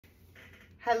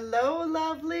Hello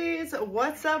lovelies,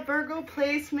 what's up Virgo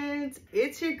placements?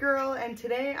 It's your girl, and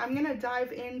today I'm gonna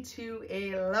dive into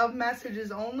a love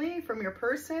messages only from your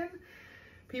person.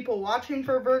 People watching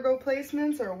for Virgo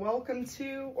placements are welcome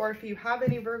to, or if you have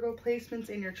any Virgo placements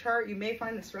in your chart, you may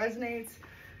find this resonates.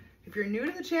 If you're new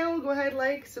to the channel, go ahead,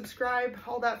 like, subscribe,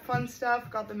 all that fun stuff.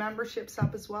 Got the memberships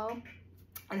up as well.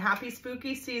 And happy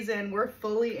spooky season, we're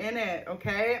fully in it,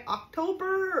 okay?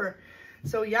 October.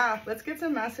 So yeah, let's get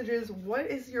some messages. What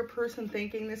is your person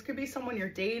thinking? This could be someone you're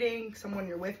dating, someone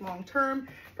you're with long term.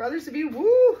 For others of you,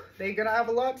 woo, they're gonna have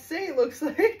a lot to say, it looks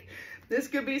like. This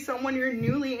could be someone you're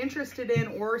newly interested in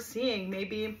or seeing.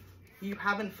 Maybe you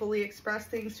haven't fully expressed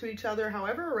things to each other,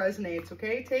 however it resonates,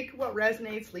 okay? Take what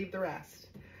resonates, leave the rest.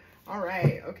 All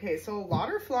right, okay, so a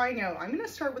lot are flying out. I'm gonna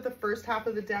start with the first half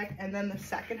of the deck and then the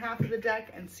second half of the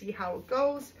deck and see how it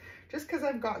goes, just because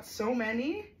I've got so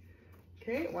many.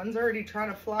 Okay, one's already trying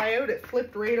to fly out. It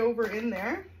flipped right over in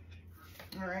there.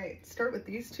 All right, start with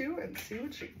these two and see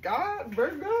what you got,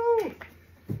 Virgo.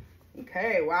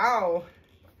 Okay, wow.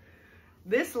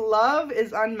 This love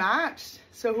is unmatched.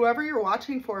 So whoever you're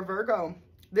watching for, Virgo,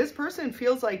 this person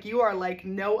feels like you are like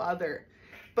no other.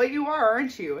 But you are,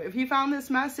 aren't you? If you found this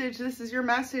message, this is your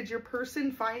message. Your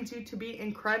person finds you to be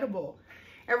incredible.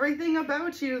 Everything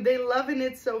about you, they loving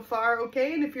it so far,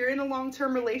 okay? And if you're in a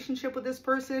long-term relationship with this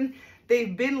person,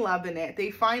 they've been loving it.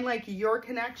 They find like your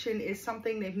connection is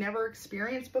something they've never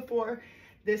experienced before.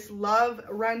 This love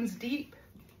runs deep.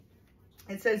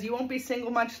 It says you won't be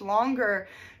single much longer.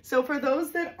 So for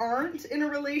those that aren't in a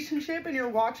relationship and you're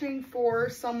watching for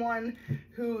someone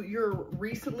who you're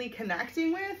recently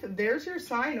connecting with, there's your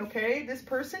sign, okay? This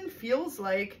person feels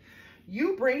like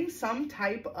you bring some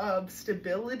type of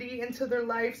stability into their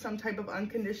life, some type of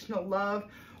unconditional love,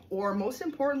 or most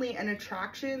importantly, an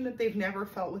attraction that they've never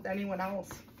felt with anyone else.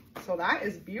 So that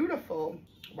is beautiful.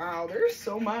 Wow, there's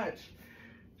so much.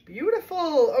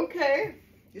 Beautiful, okay.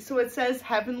 So it says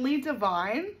heavenly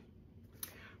divine.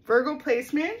 Virgo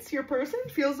placements, your person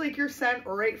feels like you're sent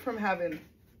right from heaven.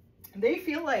 They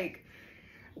feel like,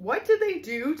 what did they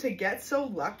do to get so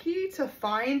lucky to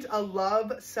find a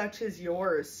love such as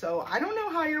yours? So I don't know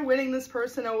how you're winning this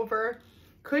person over.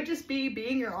 Could just be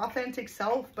being your authentic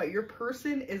self, but your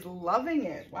person is loving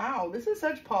it. Wow, this is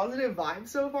such positive vibes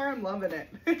so far. I'm loving it.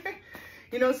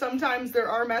 You know, sometimes there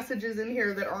are messages in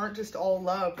here that aren't just all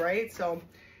love, right? So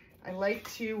I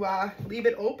like to leave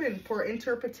it open for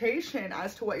interpretation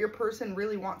as to what your person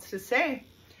really wants to say.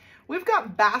 We've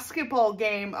got basketball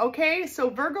game, okay? So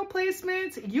Virgo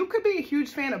placements, you could be a huge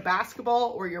fan of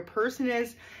basketball, or your person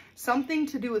is something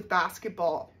to do with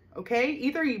basketball, okay?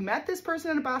 Either you met this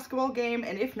person at a basketball game,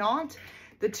 and if not,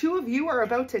 the two of you are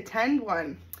about to attend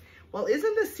one. Well,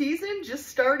 isn't the season just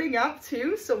starting up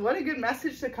too? So what a good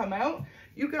message to come out.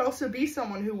 You could also be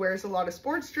someone who wears a lot of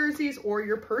sports jerseys, or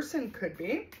your person could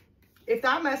be. If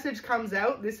that message comes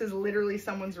out, this is literally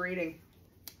someone's reading.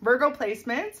 Virgo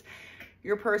placements,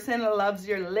 your person loves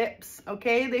your lips,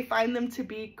 okay? They find them to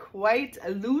be quite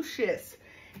luscious.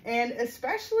 And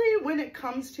especially when it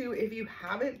comes to if you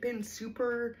haven't been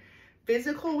super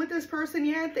physical with this person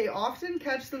yet, they often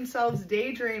catch themselves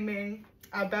daydreaming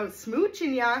about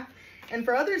smooching ya. And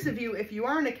for others of you, if you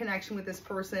are in a connection with this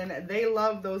person, they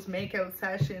love those makeout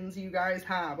sessions you guys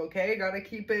have, okay? Gotta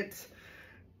keep it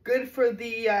good for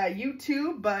the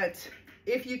YouTube, but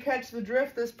if you catch the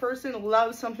drift, this person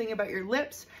loves something about your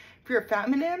lips. If you're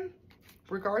feminine,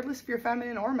 regardless if you're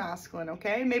feminine or masculine,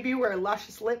 okay? Maybe you wear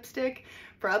luscious lipstick.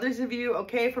 For others of you,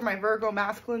 okay, for my Virgo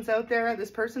masculines out there, this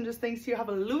person just thinks you have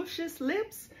a luscious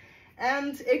lips.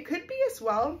 And it could be as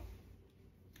well,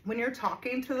 when you're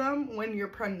talking to them, when you're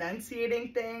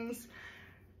pronunciating things,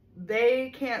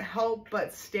 they can't help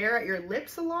but stare at your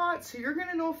lips a lot. So you're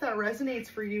gonna know if that resonates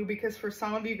for you, because for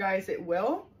some of you guys it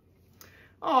will.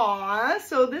 Aw,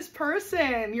 so this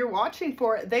person you're watching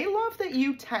for, they love that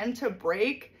you tend to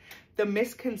break the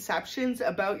misconceptions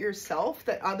about yourself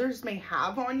that others may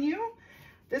have on you.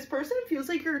 This person feels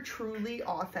like you're truly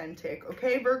authentic,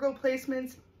 okay? Virgo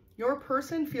placements, your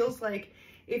person feels like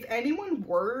if anyone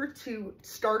were to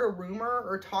start a rumor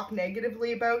or talk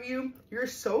negatively about you, you're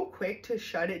so quick to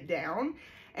shut it down,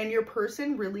 and your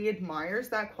person really admires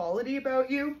that quality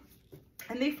about you.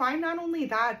 And they find not only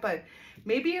that, but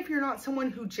maybe if you're not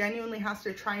someone who genuinely has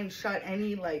to try and shut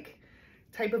any like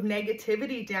type of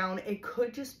negativity down, it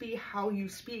could just be how you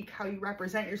speak, how you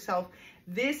represent yourself.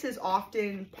 This is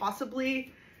often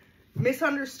possibly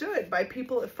misunderstood by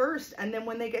people at first, and then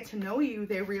when they get to know you,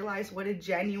 they realize what a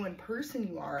genuine person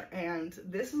you are, and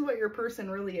this is what your person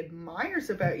really admires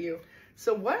about you.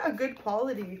 So what a good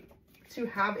quality to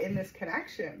have in this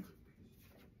connection.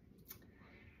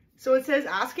 So it says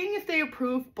asking if they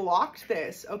approve blocked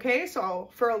this. Okay, so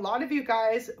for a lot of you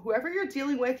guys, whoever you're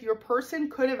dealing with, your person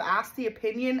could have asked the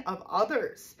opinion of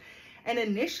others. And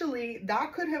initially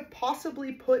that could have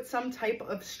possibly put some type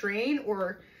of strain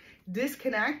or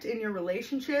disconnect in your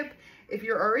relationship. If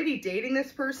you're already dating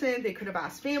this person, they could have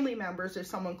asked family members or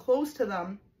someone close to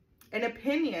them an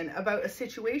opinion about a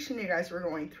situation you guys were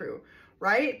going through,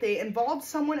 right? They involved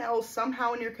someone else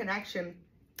somehow in your connection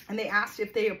and they asked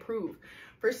if they approve.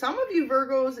 For some of you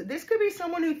Virgos, this could be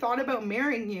someone who thought about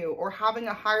marrying you or having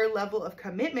a higher level of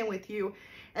commitment with you.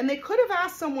 And they could have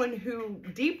asked someone who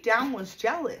deep down was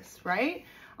jealous, right?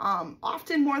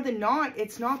 Often more than not,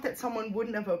 it's not that someone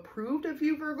wouldn't have approved of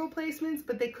you Virgo placements,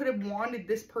 but they could have wanted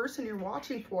this person you're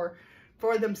watching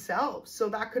for themselves. So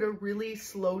that could have really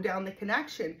slowed down the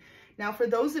connection. Now, for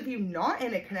those of you not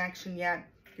in a connection yet,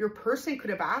 your person could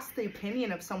have asked the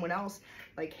opinion of someone else.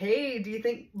 Like, hey, do you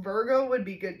think Virgo would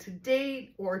be good to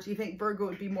date? Or do you think Virgo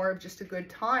would be more of just a good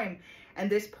time? And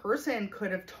this person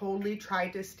could have totally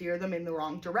tried to steer them in the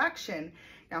wrong direction.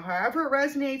 Now, however it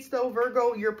resonates though,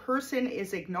 Virgo, your person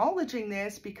is acknowledging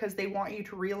this because they want you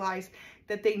to realize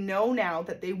that they know now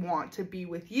that they want to be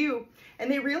with you. And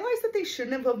they realize that they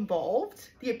shouldn't have involved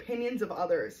the opinions of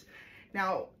others.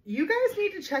 Now, you guys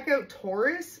need to check out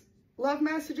Taurus love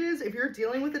messages if you're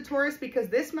dealing with a Taurus, because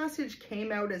this message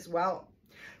came out as well.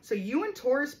 So you and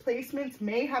Taurus placements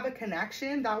may have a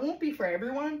connection. That won't be for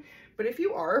everyone. But if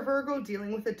you are a Virgo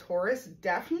dealing with a Taurus,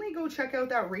 definitely go check out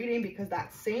that reading, because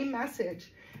that same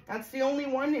message, that's the only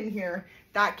one in here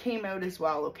that came out as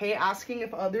well, okay? Asking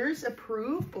if others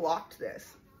approve blocked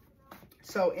this.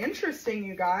 So interesting,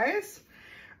 you guys.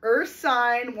 Earth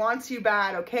sign wants you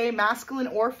bad, okay? Masculine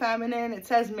or feminine. It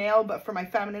says male, but for my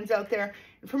feminines out there,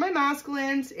 and for my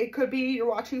masculines, it could be you're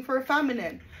watching for a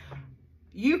feminine.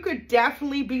 You could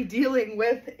definitely be dealing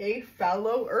with a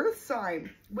fellow earth sign,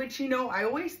 which, you know, I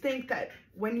always think that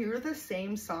when you're the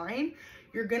same sign,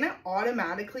 you're going to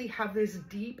automatically have this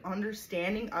deep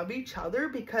understanding of each other,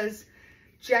 because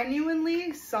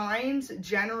genuinely signs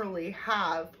generally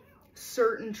have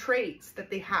certain traits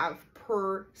that they have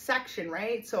per section,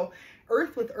 right? So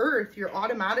earth with earth, you're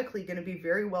automatically going to be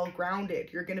very well grounded.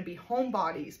 You're going to be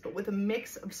homebodies, but with a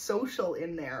mix of social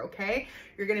in there, okay?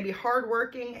 You're going to be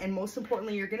hardworking, and most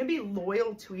importantly, you're going to be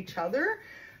loyal to each other.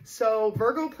 So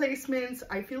Virgo placements,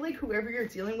 I feel like whoever you're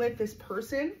dealing with, this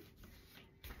person,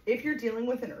 if you're dealing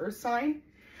with an earth sign,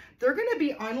 they're going to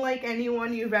be unlike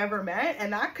anyone you've ever met.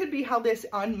 And that could be how this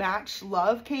unmatched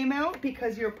love came out,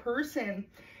 because your person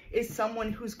is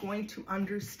someone who's going to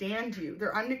understand you.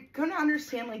 They're going to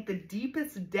understand like the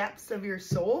deepest depths of your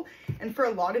soul. And for a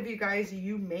lot of you guys,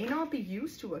 you may not be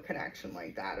used to a connection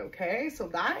like that, okay? So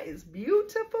that is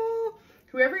beautiful.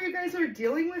 Whoever you guys are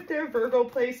dealing with their Virgo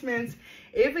placements,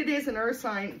 if it is an earth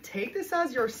sign, take this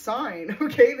as your sign,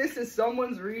 okay? This is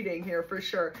someone's reading here for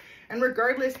sure. And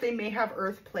regardless, they may have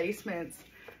earth placements.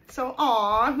 So,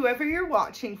 whoever you're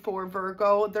watching for,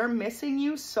 Virgo, they're missing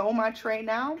you so much right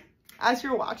now. As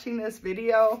you're watching this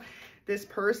video, this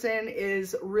person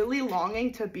is really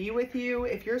longing to be with you.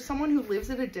 If you're someone who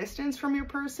lives at a distance from your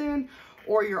person,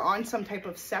 or you're on some type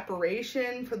of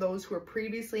separation, for those who are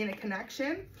previously in a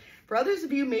connection. For others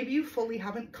of you, maybe you fully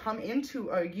haven't come into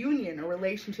a union, a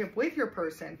relationship with your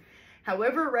person.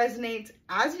 However it resonates,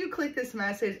 as you click this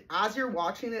message, as you're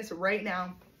watching this right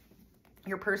now,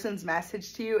 your person's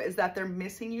message to you is that they're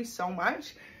missing you so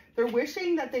much. They're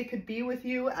wishing that they could be with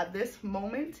you at this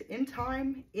moment in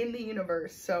time in the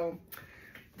universe. So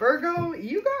Virgo,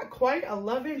 you got quite a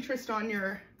love interest on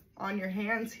your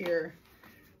hands here.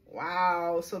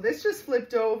 Wow. So this just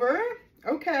flipped over.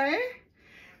 Okay.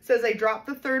 It says I dropped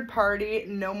the third party,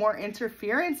 no more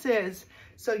interferences.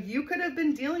 So you could have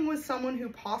been dealing with someone who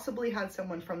possibly had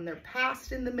someone from their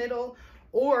past in the middle.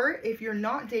 Or if you're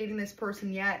not dating this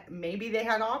person yet, maybe they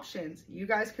had options. You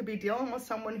guys could be dealing with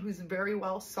someone who's very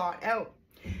well sought out.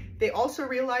 They also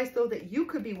realize though that you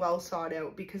could be well sought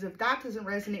out, because if that doesn't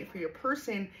resonate for your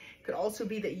person, it could also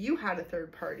be that you had a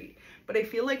third party. But I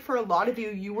feel like for a lot of you,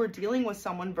 you were dealing with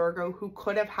someone, Virgo, who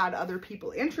could have had other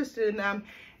people interested in them,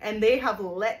 and they have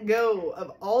let go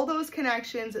of all those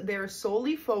connections. They're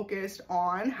solely focused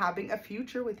on having a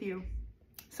future with you.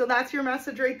 So that's your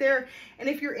message right there. And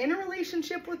if you're in a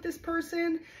relationship with this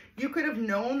person, you could have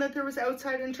known that there was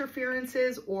outside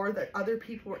interferences, or that other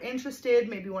people were interested,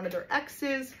 maybe one of their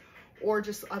exes, or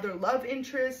just other love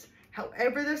interests.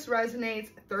 However this resonates,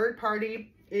 third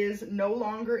party is no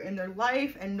longer in their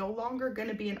life and no longer going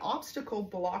to be an obstacle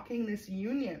blocking this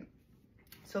union.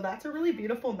 So that's a really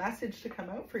beautiful message to come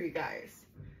out for you guys.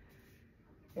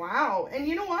 Wow. And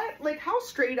you know what? Like, how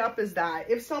straight up is that?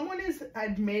 If someone is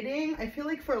admitting, I feel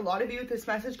like for a lot of you, if this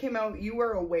message came out, you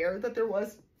were aware that there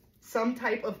was some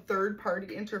type of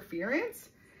third-party interference.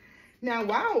 Now,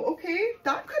 wow, okay,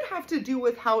 that could have to do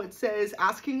with how it says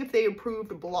asking if they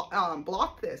approved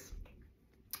block this.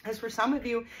 As for some of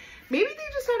you, maybe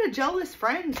they just had a jealous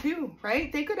friend too,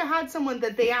 right? They could have had someone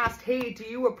that they asked, hey, do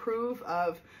you approve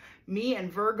of me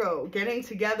and Virgo getting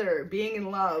together, being in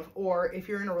love? Or if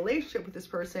you're in a relationship with this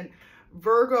person,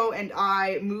 Virgo and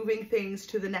I moving things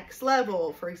to the next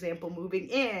level, for example, moving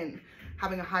in,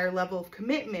 having a higher level of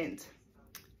commitment,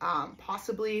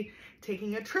 possibly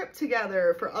taking a trip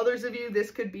together. For others of you, this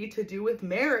could be to do with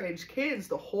marriage, kids,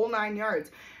 the whole 9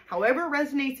 yards. However it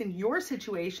resonates in your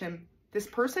situation, this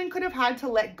person could have had to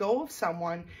let go of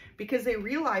someone because they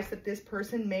realized that this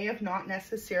person may have not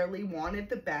necessarily wanted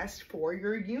the best for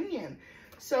your union.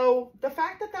 So the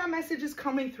fact that that message is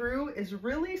coming through is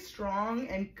really strong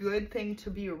and good thing to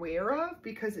be aware of,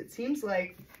 because it seems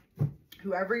like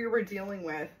whoever you were dealing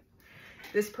with,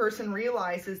 this person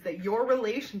realizes that your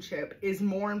relationship is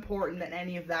more important than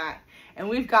any of that. And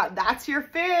we've got, that's your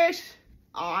fish.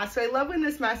 So I love when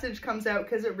this message comes out,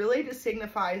 because it really just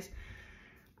signifies,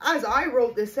 as I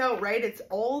wrote this out, right? It's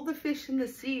all the fish in the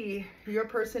sea. Your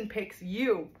person picks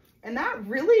you. And that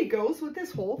really goes with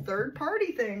this whole third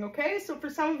party thing, okay? So for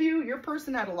some of you, your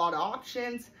person had a lot of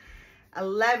options.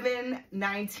 11,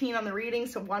 19 on the reading,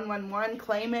 so 111,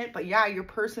 claim it. But yeah, your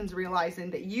person's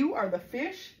realizing that you are the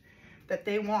fish that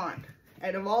they want.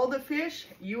 Out of all the fish,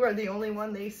 you are the only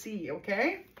one they see,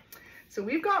 okay? So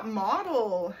we've got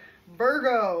model,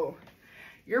 Virgo.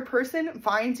 Your person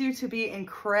finds you to be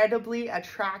incredibly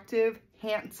attractive,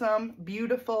 handsome,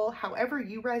 beautiful, however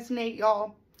you resonate,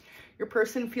 y'all. Your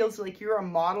person feels like you're a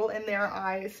model in their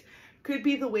eyes. Could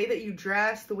be the way that you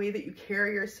dress, the way that you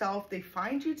carry yourself. They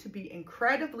find you to be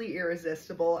incredibly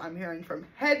irresistible. I'm hearing from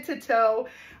head to toe,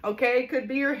 okay? Could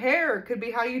be your hair, could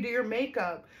be how you do your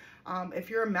makeup. If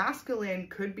you're a masculine,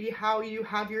 could be how you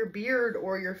have your beard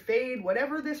or your fade,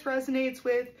 whatever this resonates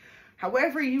with.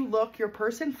 However you look, your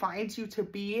person finds you to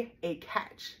be a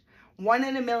catch. 1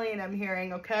 in a million, I'm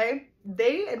hearing, okay?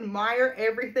 They admire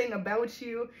everything about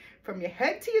you from your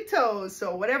head to your toes.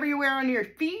 So whatever you wear on your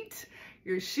feet,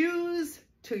 your shoes,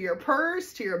 to your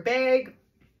purse, to your bag,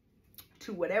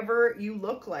 to whatever you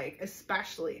look like,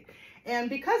 especially. And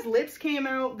because lips came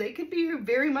out, they could be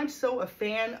very much so a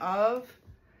fan of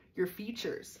your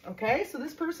features, okay? So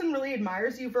this person really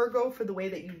admires you, Virgo, for the way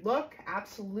that you look.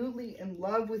 Absolutely in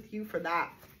love with you for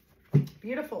that.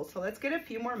 Beautiful. So let's get a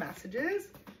few more messages.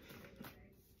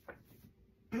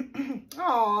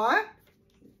 Aww.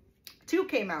 2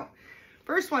 came out.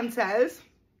 First one says,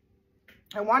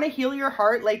 I want to heal your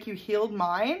heart like you healed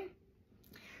mine.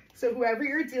 So whoever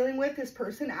you're dealing with, this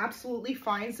person absolutely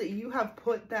finds that you have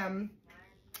put them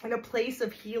in a place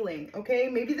of healing, okay?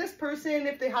 Maybe this person,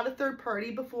 if they had a third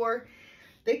party before,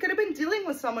 they could have been dealing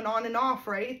with someone on and off,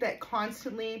 right? That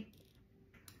constantly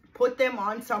put them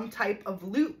on some type of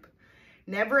loop,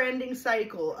 never-ending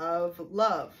cycle of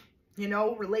love, you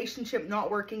know, relationship not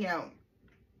working out.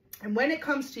 And when it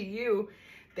comes to you,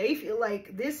 they feel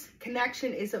like this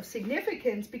connection is of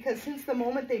significance because since the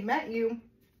moment they met you,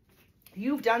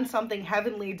 you've done something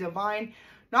heavenly, divine,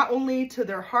 not only to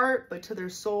their heart, but to their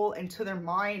soul and to their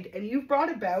mind. And you've brought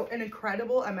about an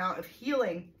incredible amount of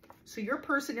healing. So your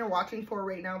person you're watching for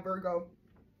right now, Virgo,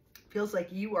 feels like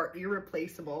you are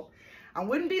irreplaceable. I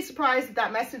wouldn't be surprised if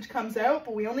that message comes out,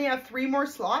 but we only have 3 more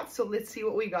slots. So let's see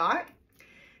what we got.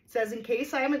 It says, in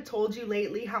case I haven't told you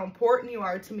lately how important you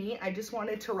are to me, I just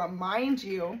wanted to remind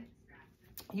you,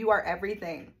 you are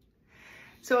everything.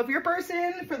 So if your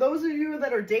person, for those of you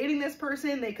that are dating this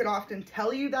person, they could often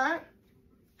tell you that.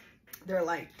 They're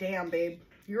like, damn, babe,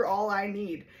 you're all I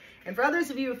need. And for others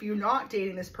of you, if you're not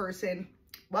dating this person,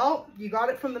 well, you got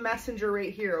it from the messenger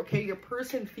right here, okay? Your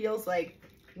person feels like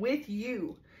with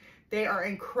you, they are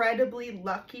incredibly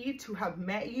lucky to have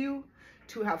met you,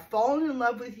 to have fallen in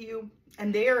love with you,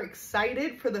 and they are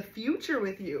excited for the future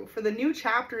with you, for the new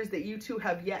chapters that you two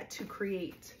have yet to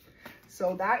create.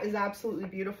 So that is absolutely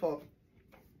beautiful.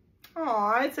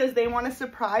 Aw, it says they want to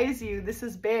surprise you. This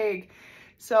is big.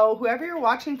 So whoever you're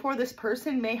watching for, this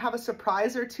person may have a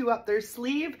surprise or 2 up their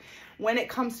sleeve when it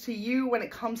comes to you, when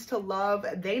it comes to love.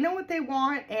 They know what they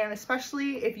want, and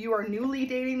especially if you are newly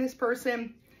dating this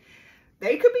person,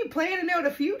 they could be planning out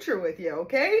a future with you,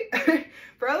 okay?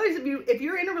 For others of you, if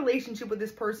you're in a relationship with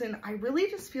this person, I really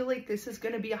just feel like this is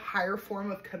going to be a higher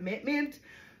form of commitment.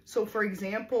 So for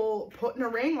example, putting a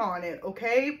ring on it,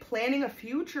 okay? Planning a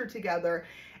future together.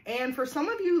 And for some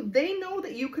of you, they know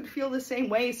that you could feel the same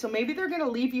way. So maybe they're going to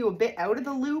leave you a bit out of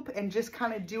the loop and just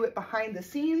kind of do it behind the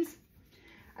scenes.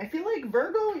 I feel like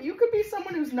Virgo, you could be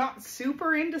someone who's not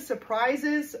super into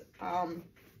surprises.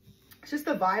 It's just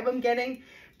the vibe I'm getting.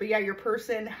 But yeah, your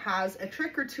person has a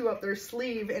trick or two up their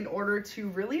sleeve in order to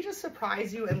really just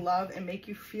surprise you in love and make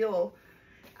you feel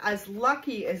as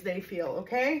lucky as they feel,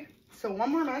 okay? So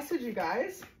one more message, you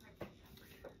guys.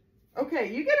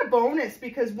 Okay, you get a bonus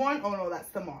because one, oh no, that's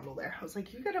the model there. I was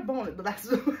like, you get a bonus, but that's,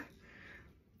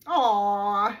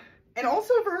 aww. And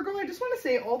also Virgo, I just want to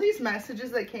say all these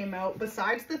messages that came out,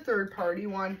 besides the third party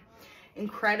one,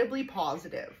 incredibly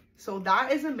positive. So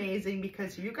that is amazing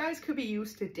because you guys could be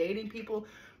used to dating people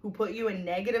who put you in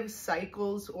negative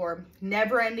cycles or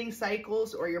never-ending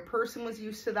cycles, or your person was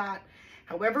used to that.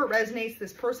 However it resonates,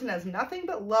 this person has nothing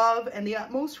but love and the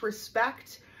utmost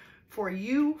respect for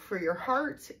you, for your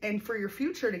heart, and for your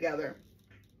future together.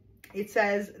 It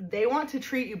says they want to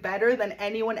treat you better than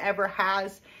anyone ever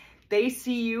has. They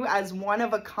see you as one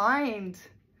of a kind.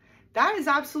 That is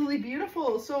absolutely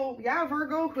beautiful. So yeah,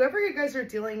 Virgo, whoever you guys are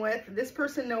dealing with, this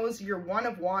person knows you're one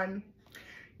of one.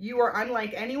 You are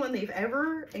unlike anyone they've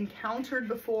ever encountered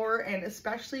before, and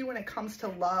especially when it comes to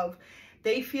love,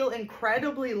 they feel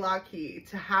incredibly lucky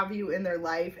to have you in their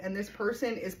life, and this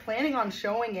person is planning on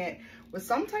showing it with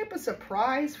some type of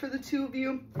surprise for the two of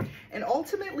you. And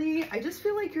ultimately, I just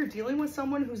feel like you're dealing with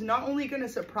someone who's not only going to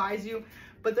surprise you,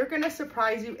 but they're going to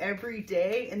surprise you every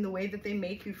day in the way that they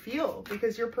make you feel,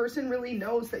 because your person really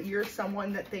knows that you're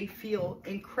someone that they feel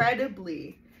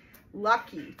incredibly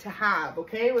lucky to have,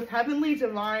 okay? With heavenly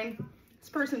divine, this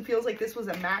person feels like this was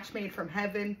a match made from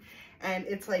heaven, and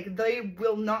it's like they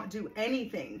will not do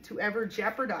anything to ever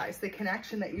jeopardize the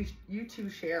connection that you two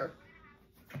share.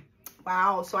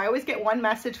 Wow, so I always get one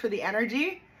message for the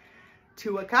energy.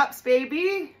 2 of Cups,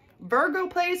 baby. Virgo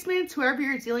placements, whoever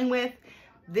you're dealing with,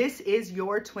 this is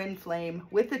your twin flame.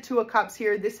 With the 2 of Cups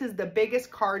here, this is the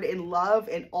biggest card in love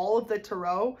in all of the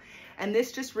tarot. And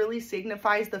this just really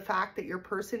signifies the fact that your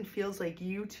person feels like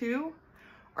you two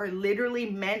are literally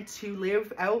meant to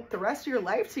live out the rest of your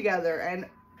life together. And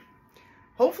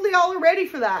hopefully y'all are ready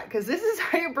for that, because this is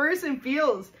how your person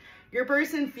feels. Your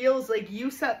person feels like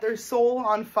you set their soul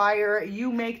on fire,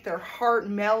 you make their heart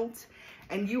melt,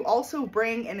 and you also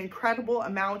bring an incredible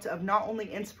amount of not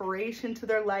only inspiration to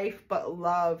their life, but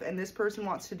love. And this person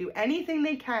wants to do anything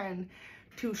they can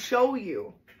to show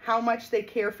you how much they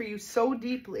care for you so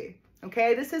deeply.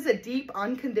 Okay, this is a deep,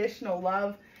 unconditional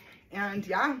love. And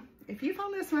yeah, if you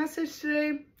found this message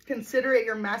today, consider it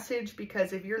your message,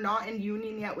 because if you're not in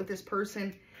union yet with this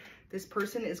person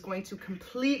is going to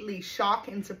completely shock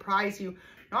and surprise you.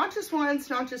 Not just once,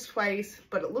 not just twice,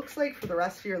 but it looks like for the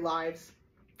rest of your lives.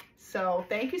 So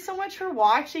thank you so much for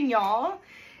watching, y'all.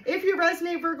 If you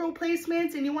resonate Virgo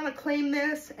placements and you want to claim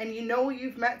this and you know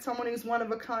you've met someone who's one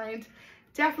of a kind,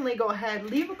 definitely go ahead,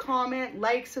 leave a comment,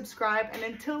 like, subscribe, and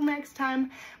until next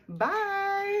time,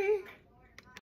 bye.